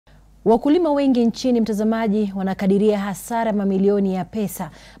Wakulima wengi nchini, mtazamaji, wanakadiria hasara mamilioni ya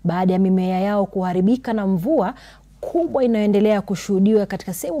pesa baada ya mimea yao kuharibika na mvua kubwa inayoendelea kushuhudiwa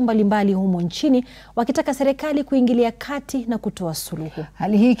katika sehemu mbalimbali humo nchini, wakitaka serikali kuingilia kati na kutoa suluhu.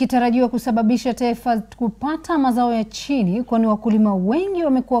 Hali hii ikitarajiwa kusababisha taifa kupata mazao ya chini, kwani wakulima wengi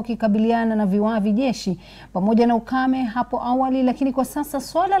wamekuwa wakikabiliana na viwavi jeshi pamoja na ukame hapo awali, lakini kwa sasa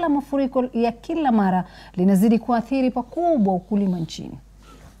swala la mafuriko ya kila mara linazidi kuathiri pakubwa ukulima nchini.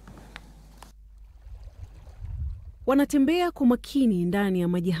 Wanatembea kwa makini ndani ya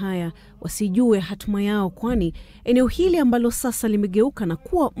maji haya wasijue hatima yao, kwani eneo hili ambalo sasa limegeuka na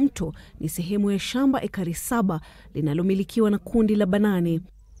kuwa mto ni sehemu ya shamba ekari 7 linalomilikiwa na kundi la Banane.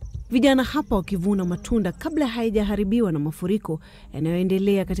 Vijana hapa wakivuna matunda kabla haijaharibiwa na mafuriko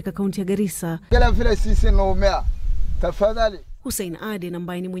yanayoendelea katika kaunti ya Garissa. Hussein Aden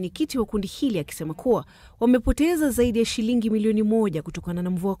ambaye ni mwenyekiti wa kundi hili akisema kuwa wamepoteza zaidi ya shilingi milioni 1 kutokana na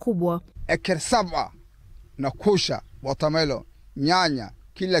mvua kubwa. Ekari 7 na kusha, watermelon, nyanya,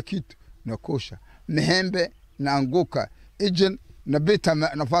 kila kitu na kusha, mihembe na anguka, ijen na bita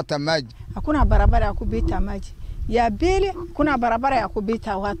nafata maji. Hakuna barabara ya kupita maji. Ya pili, kuna barabara ya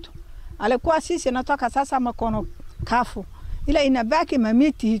kupita watu. Alikuwa sisi natoka sasa makono kafu, ila inabaki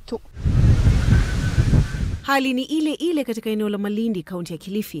mamiti tu. Hali ni ile ile katika eneo la Malindi, kaunti ya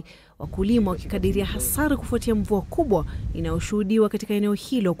Kilifi, wakulima wakikadiria hasara kufuatia mvua kubwa inayoshuhudiwa katika eneo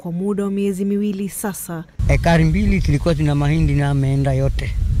hilo kwa muda wa miezi 2 sasa. Ekari 2 tulikuwa tuna mahindi na ameenda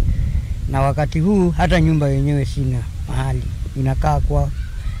yote. Na wakati huu hata nyumba yenyewe sina mahali. Inakaa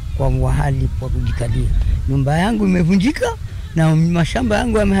kwa mahali pa kujikadia. Nyumba yangu imevunjika na mashamba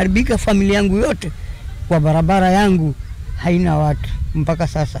yangu yameharibika, familia yangu yote. Kwa barabara yangu haina watu mpaka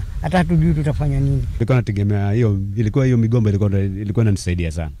sasa, hata hatujui tutafanya nini. Nilikuwa nategemea hiyo migomba ilikuwa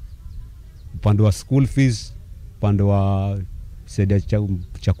inanisaidia sana. Upande wa school fees, upande wa saidia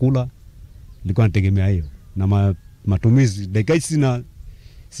chakula, nilikuwa nategemea hiyo. Na matumizi dakika sina,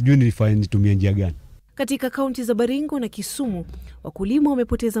 sijui nitumie njia gani. Katika kaunti za Baringo na Kisumu, wakulima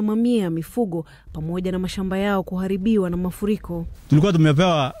wamepoteza mamia ya mifugo pamoja na mashamba yao kuharibiwa na mafuriko. Tulikuwa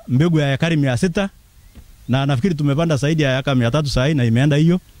tumepewa mbegu ya ekari 600 na nafikiri tumepanda zaidi ya ekari 300 sasa na imeenda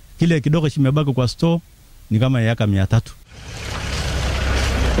hiyo. Kile kidogo kimebaki kwa store ni kama ekari 300.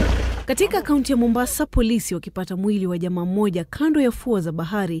 Katika kaunti ya Mombasa, polisi wakipata mwili wa jamaa mmoja kando ya fuo za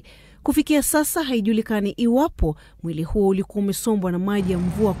bahari. Kufikia sasa haijulikani iwapo mwili huo ulikuwa umesombwa na maji ya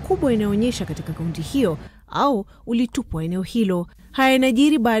mvua kubwa inayoonyesha katika kaunti hiyo au ulitupwa eneo hilo. Haya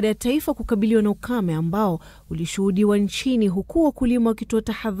yanajiri baada ya taifa kukabiliwa na ukame ambao ulishuhudiwa nchini, huku wakulima wakitoa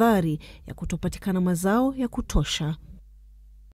tahadhari ya kutopatikana mazao ya kutosha.